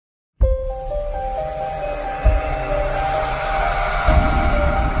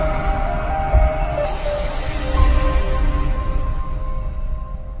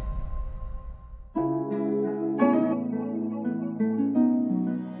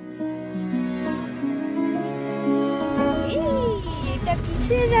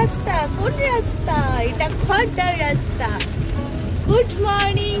কিসের রাস্তা? কোন রাস্তা? এটা খড়দার রাস্তা। Good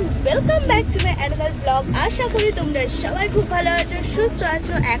morning, welcome back to my another blog. আশা করি তোমরা সবাই খুব ভালো আছো, সুস্থ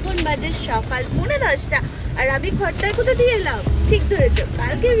আছো। এখন বাজে সকাল 10:30 আর আমি খড়দায় কোথা দিয়ে এলাম? ঠিক ধরেছো,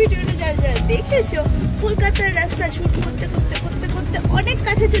 কালকে ভিডিওটা যারা যারা দেখেছো, কলকাতার রাস্তা শুট করতে করতে করতে করতে অনেক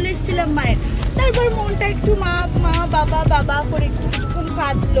কাছে চলে এসেছিলাম মায়ের। তারপর মনটা একটু মা মা বাবা বাবা করে একটুক্ষণ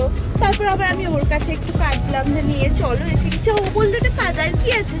কাঁদলো। তারপর আবার আমি ওর কাছে একটু কাঁদলাম যে নিয়ে চলো, এসে গেছি। ও বললো এটা কাদার কি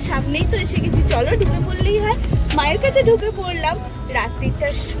আছে, সামনেই তো এসে গেছি, চলো ঢুকে পড়লেই হয়। মায়ের কাছে ঢুকে পড়লাম, রাত্রিটা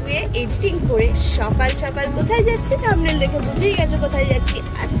শুয়ে এডিটিং করে সকাল সকাল কোথায় যাচ্ছি থাম্বনেল দেখে বুঝেই গেছো কোথায় যাচ্ছি।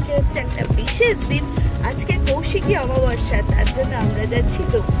 আজকে হচ্ছে একটা বিশেষ দিন, আজকে কৌশিকী অমাবস্যা, তার জন্য আমরা যাচ্ছি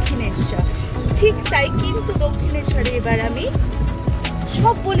দক্ষিণেশ্বর। ঠিক তাই, কিন্তু দক্ষিণেশ্বরে এবার আমি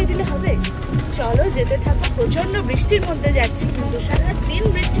সব বলে দিলে হবে? চলো যেতে থাকো। প্রচন্ড বৃষ্টির মধ্যে যাচ্ছি, কিন্তু সারাদিন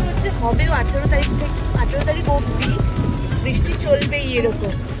বৃষ্টি হচ্ছে, হবেও 18 তারিখ অবধি বৃষ্টি চলবেই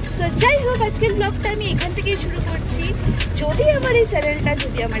এরকম। তো যাই হোক, আজকের ব্লগটা আমি এখান থেকেই শুরু করছি। যদি আমার এই চ্যানেলটা,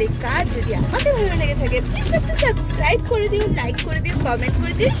 যদি আমার এই কাজ যদি আমাকে ভালো লেগে থাকে, প্লিজ একটু সাবস্ক্রাইব করে দিও, লাইক করে দিও, কমেন্ট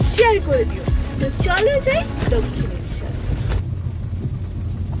করে দিও, শেয়ার করে দিও। তো চলো যাই দক্ষিণেশ্বর।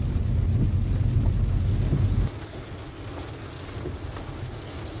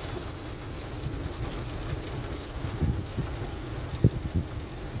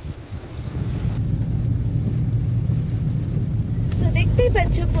 দেখতেই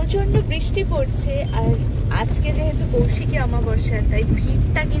পাচ্ছ প্রচন্ড বৃষ্টি পড়ছে, আর আজকে যেহেতু কৌশিকী অমাবস্যা, তাই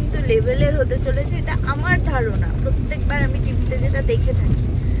ভিড়টা কিন্তু লেভেলের হতে চলেছে, এটা আমার ধারণা। প্রত্যেকবার আমি টিভিতে যেটা দেখে থাকি,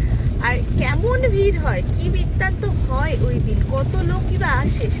 আর কেমন ভিড় হয়, কি বৃত্তান্ত হয় ওই দিন, কত লোক কিবা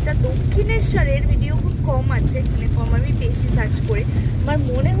আসে, সেটা দক্ষিণেশ্বরের ভিডিও খুব কম আছে, মানে কম আমি পেয়েছি সার্চ করে। আমার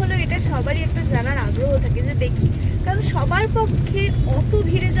মনে হলো এটা সবারই একটা জানার আগ্রহ থাকে যে দেখি, কারণ সবার পক্ষে অত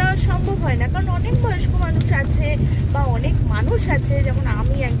ভিড়ে যাওয়া সম্ভব হয় না, কারণ অনেক বয়স্ক মানুষ আছে বা অনেক মানুষ আছে, যেমন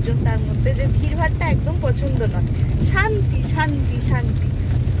আমি একজন তার মধ্যে, যে ভিড়ভাড়টা একদম পছন্দ নয়। শান্তি শান্তি শান্তি,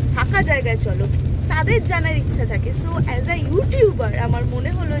 ফাঁকা জায়গায় চলো, তাদের জানার ইচ্ছা থাকে। সো অ্যাজ আ ইউটিউবার আমার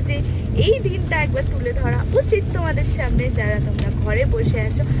মনে হলো যে এই দিনটা একবার তুলে ধরা উচিত তোমাদের সামনে, যারা তোমরা ঘরে বসে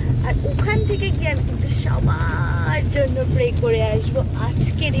আছো। আর ওখান থেকে গিয়ে আমি কিন্তু সবার জন্য প্রে করে আসবো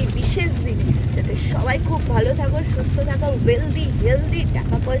আজকের এই বিশেষ দিনে, যাতে সবাই খুব ভালো থাকো, সুস্থ থাকো, ওয়েলদি হেলদি,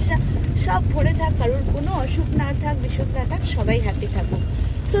 টাকা পয়সা সব ভরে থাক, কারোর কোনো অসুখ না থাক, বিসুখ না থাক, সবাই হ্যাপি থাকো।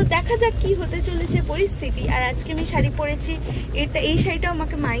 সো দেখা যাক কি হতে চলেছে পরিস্থিতি। আর আজকে আমি শাড়ি পরেছি, এই শাড়িটাও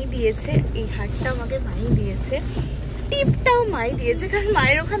আমাকে মাই দিয়েছে, এই হারটাও আমাকে মাই দিয়েছে, টিপটাও মাই দিয়েছে, কারণ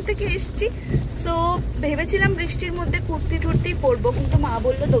মায়ের ওখান থেকে এসছি। সো ভেবেছিলাম বৃষ্টির মধ্যে কুর্তি টুর্তি পরবো, কিন্তু মা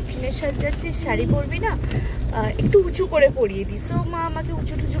বললো দক্ষিণেশ্বর যাচ্ছিস, শাড়ি পরবি না, একটু উঁচু করে পরিয়ে দিই। সো মা আমাকে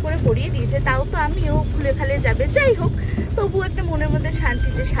উঁচু টুচু করে পরিয়ে দিয়েছে, তাও তো আমিও খুলে খালে যাবে। যাই হোক, তবু একটা মনের মধ্যে শান্তি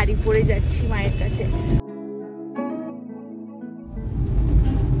যে শাড়ি পরে যাচ্ছি মায়ের কাছে।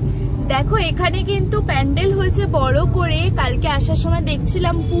 দেখো এখানে কিন্তু প্যান্ডেল হয়েছে বড় করে, কালকে আসার সময়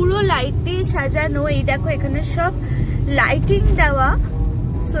দেখছিলাম পুরো লাইট দিয়ে সাজানো। এই দেখো এখানে সব লাইটিং দেওয়া।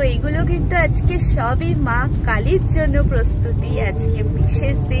 সো এগুলো কিন্তু আজকে সবই মা কালীর জন্য প্রস্তুতি। আজকে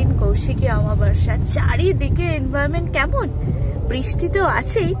বিশেষ দিন, কৌশিকী অমাবস্যা, চারিদিকে এনভায়রনমেন্ট কেমন, বৃষ্টি তো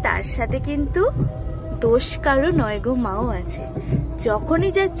আছেই, তার সাথে কিন্তু দোষ কারো নয় গো মাও আছে।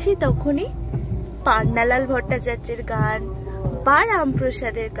 যখনই যাচ্ছি তখনই পান্নালাল ভট্টাচার্যের গান বা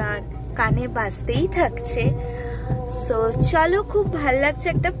রামপ্রসাদের গান কানে বাজতেই থাকছে। সো চলো, খুব ভাল লাগছে,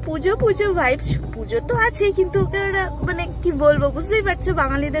 একটা পুজো পুজো ভাইবস। পুজো তো আছে, কিন্তু মানে কি বলবো, বুঝতেই পারছো,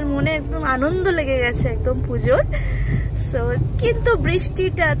 বাঙালিদের মনে একদম আনন্দ লেগে গেছে একদম পুজোর। সো কিন্তু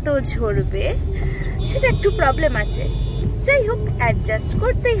বৃষ্টিটা তো ঝরবে, সেটা একটু প্রবলেম আছে, যাই হোক অ্যাডজাস্ট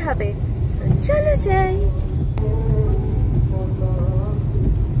করতেই হবে। সো চলো যাই।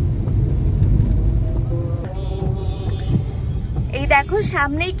 এই দেখো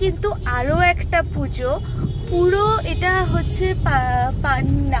সামনেই কিন্তু আরো একটা পুজো, পুরো এটা হচ্ছে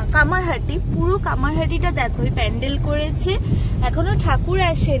কামারহাটি, পুরো কামারহাটিটা দেখো প্যান্ডেল করেছে, এখনো ঠাকুর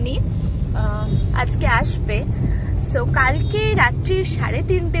আসেনি, আজকে আসবে। সো কালকে রাত্রি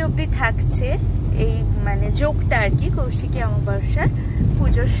 3:30 অবধি থাকছে এই মানে যোগটা আর কি, কৌশিকী অমাবস্যার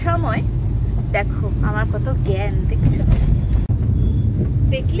পুজোর সময়। দেখো আমার কত জ্ঞান, দেখছো,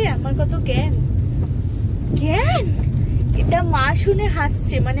 দেখলে আমার কত জ্ঞান। এটা মা শুনে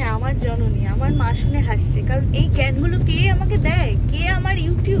হাসছে, মানে আমার জননী, আমার মা শুনে হাসছে, কারণ এই জ্ঞানগুলো কে আমাকে দেয়? কে? আমার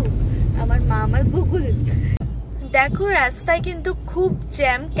ইউটিউব, আমার মা, আমার গুগল। দেখো রাস্তায় কিন্তু খুব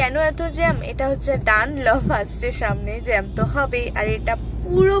জ্যাম। কেন এত জ্যাম? এটা হচ্ছে ডানলপ আসছে সামনে, জ্যাম তো হবে। আর এটা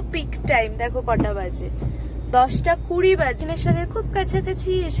পুরো পিক টাইম, দেখো কটা বাজে, 10:20 বাজে। দক্ষিণেশ্বরের খুব কাছাকাছি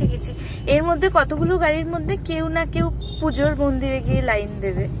এসে গেছি। এর মধ্যে কতগুলো গাড়ির মধ্যে কেউ না কেউ পুজোর মন্দিরে গিয়ে লাইন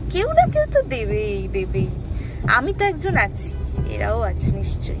দেবে, কেউ না কেউ তো দেবেই। আমি তো একজন আছি। এরাও আছে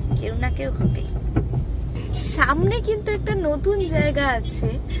নিশ্চয়ই, কেউ না কেউ হবেই। সামনে কিন্তু একটা নতুন জায়গা আছে,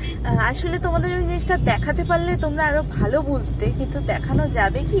 আসলে তোমাদের ওই জিনিসটা দেখাতে পারলে তোমরা আরো ভালো বুঝতে, কিন্তু দেখানো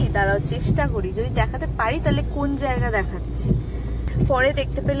যাবে কি, দাঁড়াও চেষ্টা করি, যদি দেখাতে পারি তাহলে কোন জায়গা দেখাচ্ছি পরে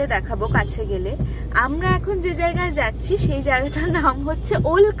দেখতে পেলে দেখাবো কাছে গেলে। আমরা এখন যে জায়গায় যাচ্ছি সেই জায়গাটার নাম হচ্ছে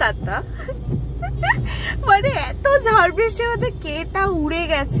কলকাতা। মানে এত ঝড় বৃষ্টির মধ্যে কেটা উড়ে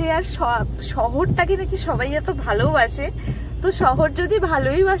গেছে, আর শহরটাকে নাকি সবাই এত ভালোবাসে, তো শহর যদি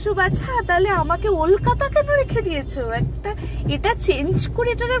ভালোই বাসো বাছা তাহলে আমাকে কলকাতা কেন রেখে দিয়েছো? একটা এটা চেঞ্জ করে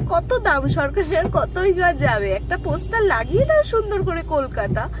এটার কত দাম, সরকারের কতই যাবে, একটা পোস্টার লাগিয়ে দাও সুন্দর করে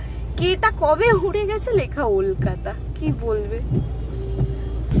কলকাতা, কেটা কবে উড়ে গেছে লেখা কলকাতা, কি বলবে।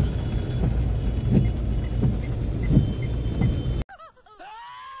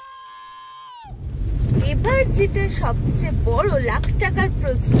 এবার যেটা সবচেয়ে বড় লাখ টাকার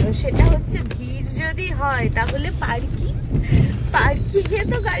প্রশ্ন, সেটা হচ্ছে ভিড় যদি হয় তাহলে পার্কিং এ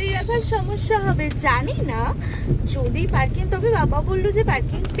তো গাড়ি রাখার সমস্যা হবে, জানি না যদি পার্কিং, তবে বাবা বললো যে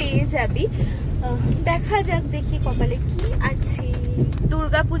পার্কিং পেয়ে যাবি, দেখা যাক দেখি কপালে কি আছে।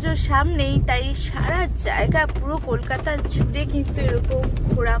 দুর্গাপুজোর সামনেই, তাই সারা জায়গা পুরো কলকাতা জুড়ে কিন্তু এরকম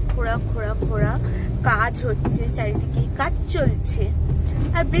খোঁড়া কাজ হচ্ছে, চারিদিকে কাজ চলছে,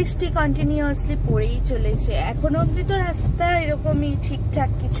 আর বৃষ্টি কন্টিনিউয়াসলি পড়েই চলেছে। এখনো অব্দি তো রাস্তা এরকমই ঠিকঠাক,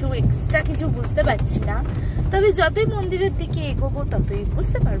 কিছু এক্সট্রা কিছু বুঝতে পারছি না, তবে যতই মন্দিরের দিকে এগোবো ততই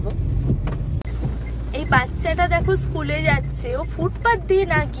বুঝতে পারবো। এই বাচ্চাটা দেখো স্কুলে যাচ্ছে, ও ফুটপাথ দিয়ে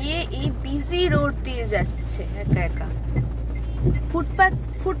না গিয়ে এই বিজি রোড দিয়ে যাচ্ছে একা একা।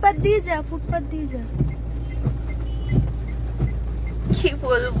 ফুটপাথ দিয়ে যা কি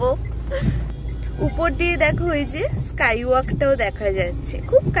বলবো। উপর দিয়ে দেখো ওই যে স্কাই ওয়াকটাও দেখা যাচ্ছে,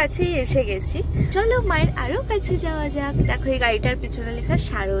 খুব কাছেই এসে গেছি। চলো মায়ের আরো কাছে যাওয়া যাক। দেখো এই গাড়িটার পিছনে লেখা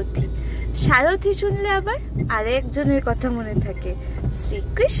সারথি শুনলে আবার আরেকজনের কথা মনে থাকে,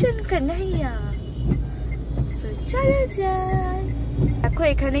 শ্রীকৃষ্ণ কানাইয়া। চলো যাই। দেখো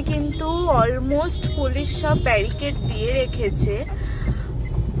এখানে কিন্তু অলমোস্ট পুলিশ সব ব্যারিকেড দিয়ে রেখেছে।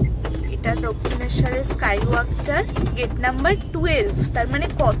 এটা দক্ষিণেশ্বরের স্কাই ওয়াকটার গেট নাম্বার 12, তার মানে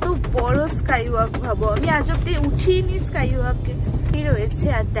কত বড় স্কাই ওয়াক ভাবো, আমি আজ অব্দি উঠিনি স্কাই ওয়াকে। রয়েছে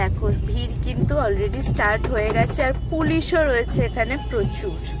আর দেখো ভিড় কিন্তু অলরেডি স্টার্ট হয়ে গেছে, আর পুলিশও রয়েছে এখানে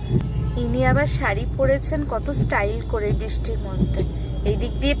প্রচুর। ইনি আবার শাড়ি পরেছেন কত স্টাইল করে বৃষ্টির মধ্যে, এই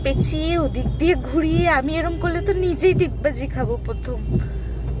দিক দিয়ে পেঁচিয়ে ওদিক দিয়ে ঘুরিয়ে, আমি এরকম করলে তো নিজেই টিকবাজি খাবো প্রথম,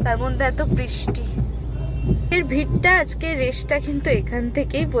 তার মধ্যে এত বৃষ্টি। এর ভিড়টা আজকে রেশটা কিন্তু এখান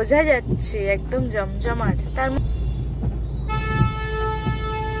থেকেই বোঝা যাচ্ছে, একদম জমজমাট। তার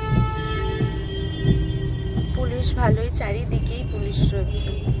পুলিশ ভালোই, চারিদিকেই পুলিশ রয়েছে,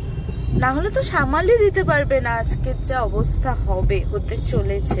 না হলে তো সামালই দিতে পারবে না আজকের যা অবস্থা হতে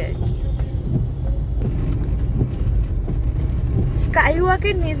চলেছে আর কি। স্কাই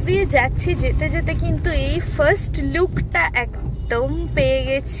ওয়াকের নিচ দিয়ে যাচ্ছি, যেতে যেতে কিন্তু এই ফার্স্ট লুকটা একদম পেয়ে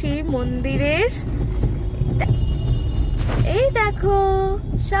গেছি মন্দিরের। এই দেখো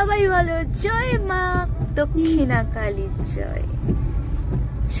সবাই বলো জয় মা দক্ষিণা কালীর জয়।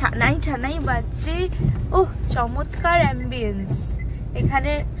 ছানাই বাজছে, ওহ চমৎকার অ্যাম্বিয়েন্স।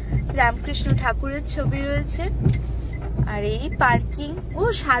 এখানে রামকৃষ্ণ ঠাকুরের ছবি রয়েছে, আর এই পার্কিং। ও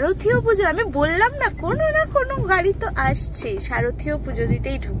সারথিও পুজো, আমি বললাম না কোনো গাড়ি তো আসছে, সারথিও পুজো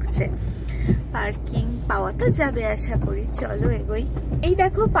দিতেই ঢুকছে। পার্কিং পাওয়া তো যাবে আশা করি, চলো এগোই। এই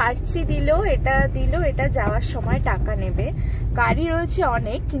দেখো পার্চি এটা যাওয়ার সময় টাকা নেবে। গাড়ি রয়েছে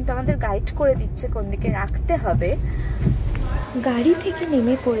অনেক, কিন্তু আমাদের গাইড করে দিচ্ছে কোন দিকে রাখতে হবে। গাড়ি থেকে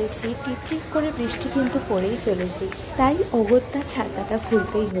নেমে পড়েছি, টিপ করে বৃষ্টি কিন্তু পড়েই চলেছে, তাই অগত্যা ছাতাটা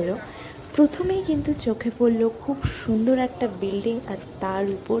খুলতেই হলো। প্রথমেই কিন্তু চোখে পড়লো খুব সুন্দর একটা বিল্ডিং, আর তার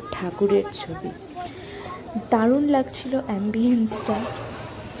উপর ঠাকুরের ছবি। দারুণ লাগছিল অ্যাম্বিয়েন্সটা।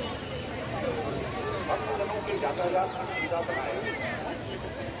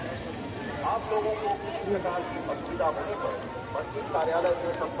 आप लोगों को किसी प्रकार की असुविधा होने पर मस्जिद कार्यालय से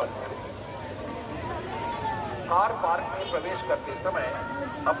संपर्क करें। कार पार्क में प्रवेश करते समय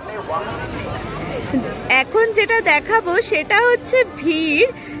अपने वाहन। এখন যেটা দেখাবো সেটা হচ্ছে ভিড়,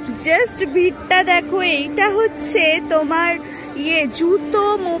 জাস্ট ভিড়টা দেখো। এইটা হচ্ছে তোমার জুতো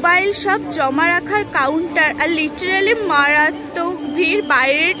মোবাইল সব জমা রাখার কাউন্টার, আর লিটারালি মারাত্মক ভিড়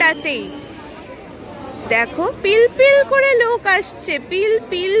বাইরেটাতেই। দেখো পিল করে লোক আসছে,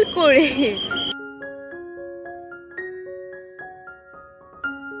 পিল করে।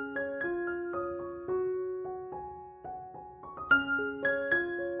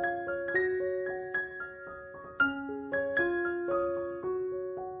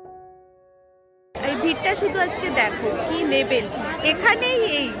 ভিড়টা শুধু আজকে দেখো কি লেভেল, এখানেই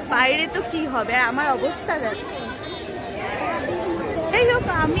এই বাইরে তো কি হবে, আর আমার অবস্থা দেখো। যাই হোক,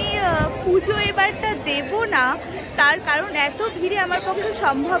 আমি পুজো এবারটা দেব না, তার কারণ এত ভিড়ে আমার পক্ষে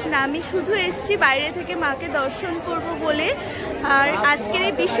সম্ভব না। আমি শুধু এসছি বাইরে থেকে মাকে দর্শন করব বলে। আর আজকের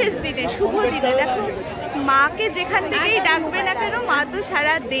এই বিশেষ দিনে, শুভ দিনে, দেখো মাকে যেখান থেকেই ডাকবে না কেন মা তো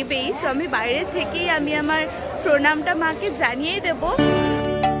সাড়া দেবেই। সো আমি বাইরে থেকেই আমি আমার প্রণামটা মাকে জানিয়ে দেব।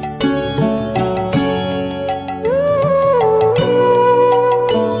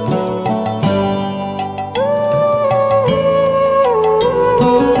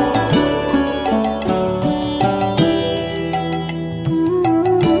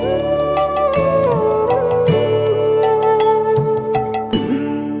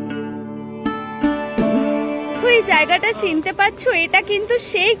 জায়গাটা চিনতে পারছো? এটা কিন্তু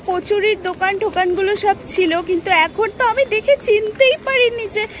সেই কচুরির দোকান টোকানগুলো সব ছিল, কিন্তু এখন তো আমি দেখে চিনতেই পারিনি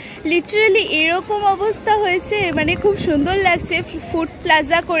যে লিটারালি এরকম অবস্থা হয়েছে। মানে খুব সুন্দর লাগছে, ফুড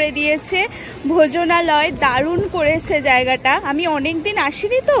প্লাজা করে দিয়েছে, ভোজনালয়, দারুণ করেছে জায়গাটা। আমি অনেক দিন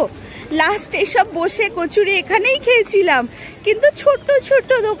আসিনি তো, লাস্ট এসব বসে কচুরি এখানেই খেয়েছিলাম, কিন্তু ছোট্ট ছোট্ট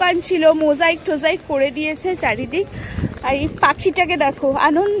দোকান ছিল, মোজাইক টোজাইক করে দিয়েছে চারিদিক। আর এই পাখিটাকে দেখো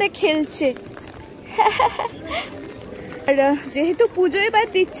আনন্দে খেলছে। আর যেহেতু পুজো এবার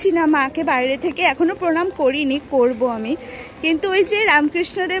দিচ্ছি না, মাকে বাইরে থেকে এখনো প্রণাম করিনি, করব আমি। কিন্তু ওই যে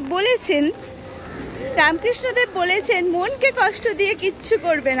রামকৃষ্ণদেব বলেছেন মনকে কষ্ট দিয়ে কিচ্ছু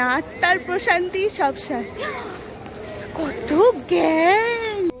করবে না, আত্মার প্রশান্তি সব সাথে। কত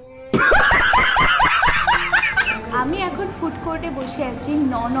জ্ঞান! আমি এখন ফুড কোর্টে বসে আছি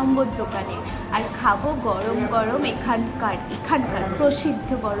 9 নম্বর দোকানে, আর খাবো গরম গরম এখানকার প্রসিদ্ধ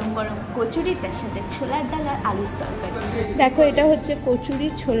গরম গরম কচুরি, তার সাথে ছোলার ডাল আর আলুর তরকারি। দেখো এটা হচ্ছে কচুরি,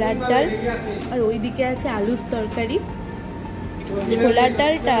 ছোলার ডাল, আর ওইদিকে আছে আলুর তরকারি। ছোলার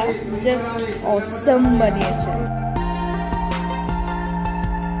ডালটা জাস্ট অসম বানিয়েছে।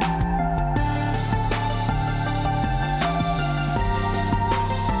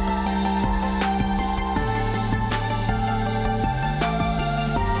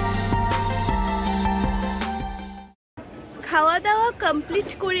 খাওয়া দাওয়া কমপ্লিট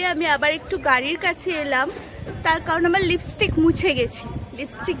করে আমি আবার একটু গাড়ির কাছে এলাম, তার কারণ আমার লিপস্টিক মুছে গেছি।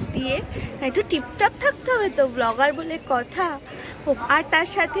 লিপস্টিক দিয়ে একটু টিপটপ থাকতে হবে তো, ব্লগার বলে কথা। আর তার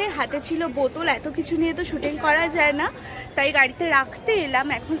সাথে হাতে ছিল বোতল, এত কিছু নিয়ে তো শুটিং করা যায় না, তাই গাড়িতে রাখতে এলাম।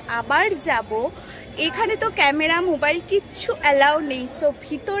 এখন আবার যাব। এখানে তো ক্যামেরা মোবাইল কিচ্ছু অ্যালাউ নেই, সো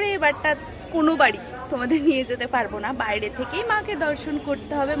ভিতরে এবারটা কোনো বাড়ি তোমাদের নিয়ে যেতে পারবো না। বাইরে থেকেই মাকে দর্শন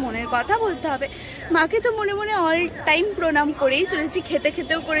করতে হবে, মনের কথা বলতে হবে। মাকে তো মনে মনে অল টাইম প্রণাম করেই চলেছি, খেতে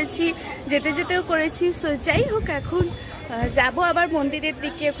খেতেও করেছি, যেতে যেতেও করেছি। সো যাই হোক, এখন যাব আবার মন্দিরের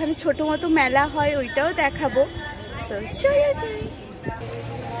দিকে, ওখানে ছোটো মতো মেলা হয়, ওইটাও দেখাবো। সো চলে যাই।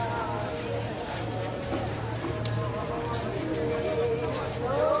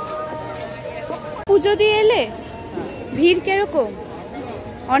 পুজো দিয়ে এলে ভিড় কিরকম?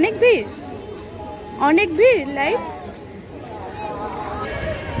 অনেক ভিড়, অনেক ভিড় লাইক।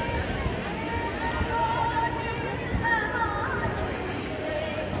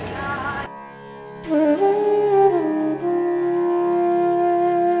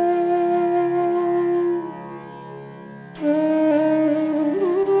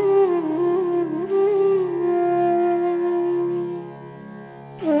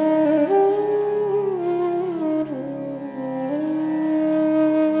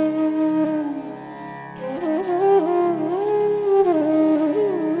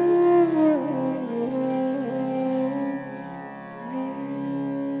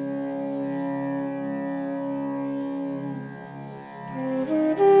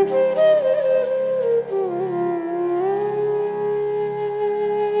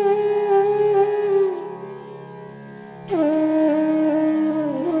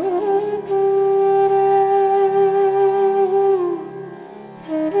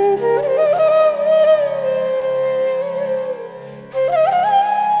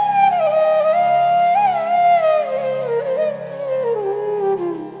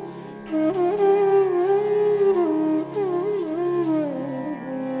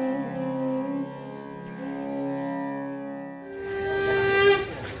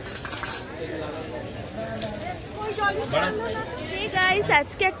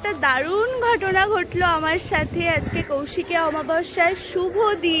 আজকে একটা দারুণ ঘটনা ঘটলো আমার সাথে। আজকে কৌশিকী অমাবস্যার শুভ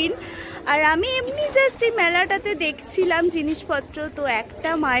দিন, আর আমি এমনি জাস্ট এই মেলাটাতে দেখছিলাম জিনিসপত্র। তো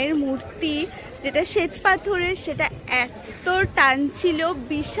একটা মায়ের মূর্তি, যেটা শ্বেত পাথরের, সেটা এত টানছিল,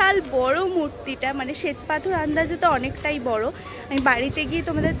 বিশাল বড় মূর্তিটা, মানে শ্বেত পাথর আন্দাজে তো অনেকটাই বড়। আমি বাড়িতে গিয়ে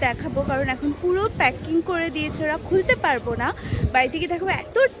তোমাদের দেখাবো, কারণ এখন পুরো প্যাকিং করে দিয়েছে, ওরা খুলতে পারবো না। বাড়িতে গিয়ে দেখো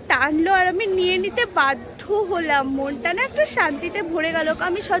এত টানলো, আর আমি নিয়ে নিতে বাধ্য হলাম। মনটা না একটা শান্তিতে ভরে গেল।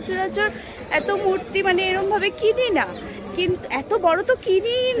 আমি সচরাচর এত মূর্তি মানে এরমভাবে কিনি না, কিন্তু এত বড় তো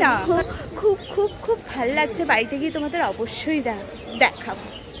কিনি না। খুব খুব খুব ভালো লাগছে, বাড়িতে গিয়ে তোমাদের অবশ্যই দেখাবো।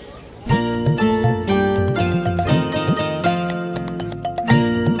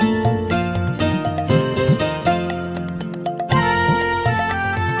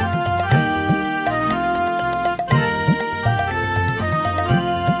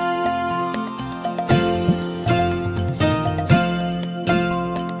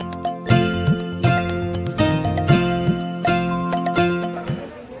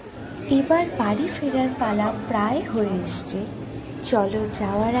 এবার বাড়ি ফেরার পালা প্রায় হয়ে এসছে। চলো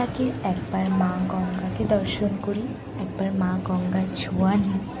যাওয়ার আগে একবার মা গঙ্গাকে দর্শন করি, একবার মা গঙ্গার ছোঁয়া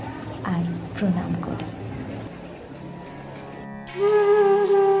নিই আর প্রণাম করি।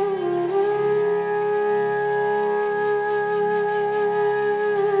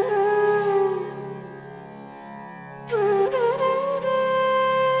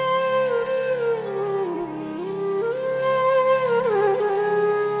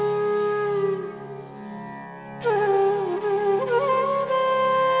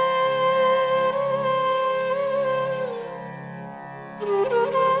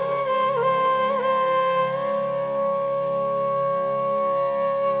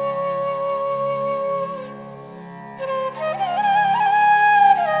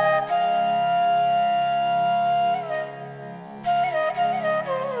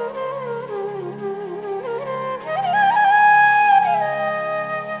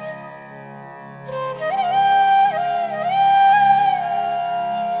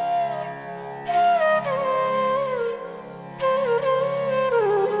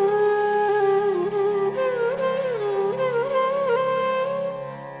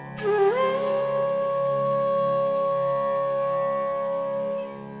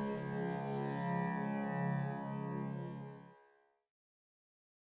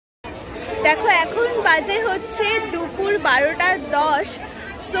 দেখো এখন বাজে হচ্ছে দুপুর 12:10।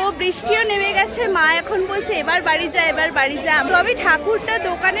 সো বৃষ্টিও নেমে গেছে। মা এখন বলছে এবার বাড়ি যা, এবার বাড়ি যা। তো আমি ঠাকুরটা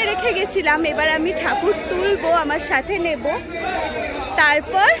দোকানে রেখে গেছিলাম, এবার আমি ঠাকুর তুলবো, আমার সাথে নেব,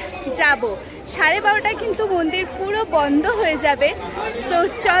 তারপর যাব। 12:30 কিন্তু মন্দির পুরো বন্ধ হয়ে যাবে। সো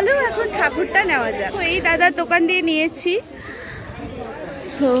চলো এখন ঠাকুরটা নেওয়া যাক। এই দাদার দোকান দিয়ে নিয়েছি।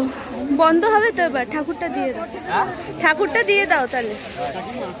 সো বন্ধ হবে তো, এবার ঠাকুরটা দিয়ে দাও, ঠাকুরটা দিয়ে দাও তাহলে।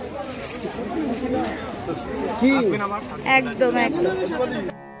 একদম একদম।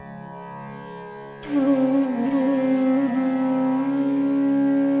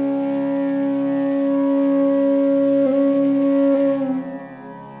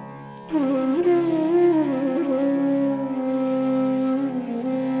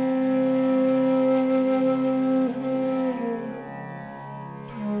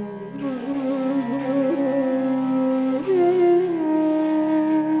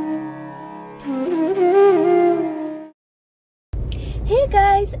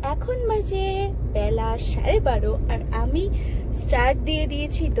 এখন বাজে বেলা 12:30 আর আমি স্টার্ট দিয়ে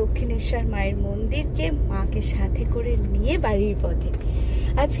দিয়েছি দক্ষিণেশ্বর মায়ের মন্দিরকে, মাকে সাথে করে নিয়ে বাড়ির পথে।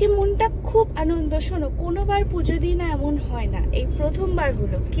 আজকে মনটা খুব আনন্দ। শোনো, কোনোবার পুজো দিই না এমন হয় না, এই প্রথমবার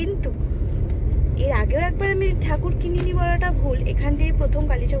হলো। কিন্তু এর আগেও একবার আমি ঠাকুর কিনিনি বলাটা ভুল, এখান দিয়ে প্রথম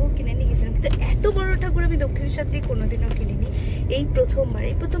কালী ঠাকুর কিনে নিয়ে গেছিলাম, কিন্তু এত বড় ঠাকুর আমি দক্ষিণেশ্বর দিয়ে কোনোদিনও কিনিনি। এই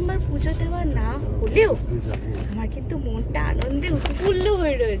প্রথমবার পুজো দেওয়া না হলেও আমার কিন্তু মনটা আনন্দে উৎফুল্ল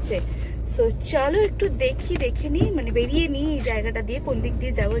হয়ে রয়েছে। সো চলো একটু দেখে নিই, মানে বেরিয়ে নিই এই জায়গাটা দিয়ে। কোন দিক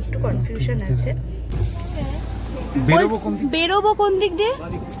দিয়ে যাবো একটু কনফিউশন আছে। বেরোবো কোন দিক দিয়ে?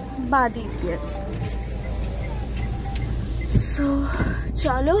 বাঁ দিক দিয়ে আছে। সো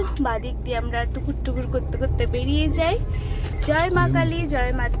চলো বাদিক দিয়ে আমরা টুকুর করতে করতে বেরিয়ে যাই। জয় মা কালী,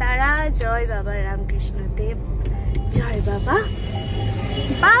 জয় মা তারা, জয় বাবা রামকৃষ্ণ দেব, জয় বাবা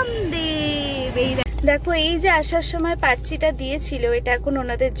বামদেব। এই দেখো, এই যে আসার সময় পার্চিটা দিয়েছিল, এটা এখন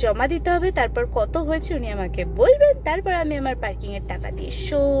ওনাদের জমা দিতে হবে। তারপর কত হয়েছে উনি আমাকে বলবেন, তারপর আমি আমার পার্কিং এর টাকা দিয়ে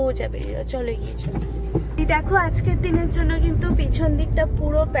সোজা বেরিয়ে যাবো। চলো গিয়েছো। দেখো আজকের দিনের জন্য কিন্তু পিছন দিকটা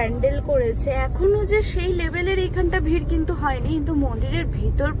পুরো প্যান্ডেল করেছে। এখনো যে সেই লেভেলের এইখানটা ভিড় কিন্তু হয়নি, কিন্তু মন্দিরের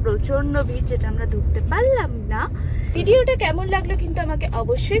ভিতর প্রচন্ড ভিড়, যেটা আমরা ঢুকতে পারলাম না। ভিডিওটা কেমন লাগলো কিন্তু আমাকে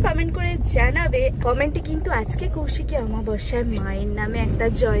অবশ্যই কমেন্ট করে জানাবে। কমেন্টে কিন্তু আজকে কৌশিকী অমাবস্যার মায়ের নামে একটা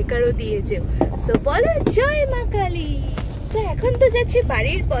জয়কারও দিয়ে যেও। সো বলো জয় মা কালী। তো এখন তো যাচ্ছি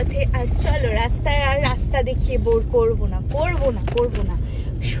বাড়ির পথে, আর চলো রাস্তায় আর রাস্তা দেখিয়ে বোর করবো না,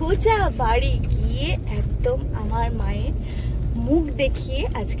 সোজা বাড়ি গিয়ে একদম আমার মায়ের মুখ দেখিয়ে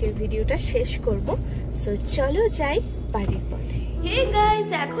আজকের ভিডিওটা শেষ করব। সো চলো যাই বাড়ির পথে। হে গাইস,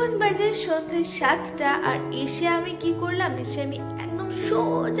 এখন বাজে সন্ধ্যে 7টা। আর এসে আমি কি করলাম, এসে আমি একদম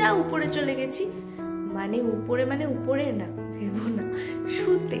সোজা উপরে চলে গেছি। মানে উপরে না, ভেবো না,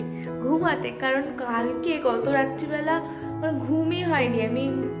 শুতে, ঘুমাতে। কারণ কালকে গত রাত্রিবেলা আমার ঘুমই হয়নি। আমি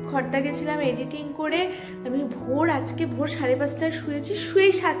খর্দা গেছিলাম এডিটিং করে, আমি আজকে ভোর 5:30টায় শুয়েছি,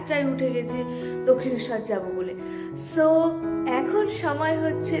 শুয়েই 7টায় উঠে গেছি দক্ষিণেশ্বর যাব বলে। সো এখন সময়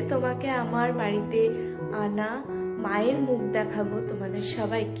হচ্ছে তোমাকে আমার বাড়িতে আনা, মায়ের মুখ দেখাবো তোমাদের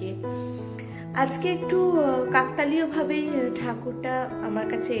সবাইকে। আজকে একটু কাকতালীয়ভাবেই ঠাকুরটা আমার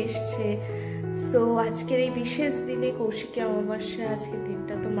কাছে এসছে। সো আজকের এই বিশেষ দিনে কৌশিকী অমাবস্যা, আজকের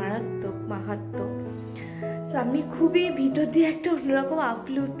দিনটা তো মারাত্মক মাহাত্ম্য। তো আমি খুবই ভিতর দিয়ে একটা অন্যরকম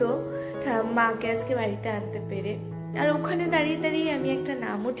আপ্লুত মাকে আজকে বাড়িতে আনতে পেরে। আর ওখানে দাঁড়িয়ে দাঁড়িয়ে আমি একটা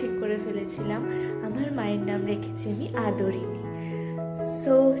নামও ঠিক করে ফেলেছিলাম, আমার মায়ের নাম রেখেছি আমি আদরিনী।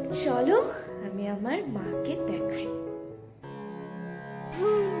 সো চলো আমি আমার মাকে দেখাই।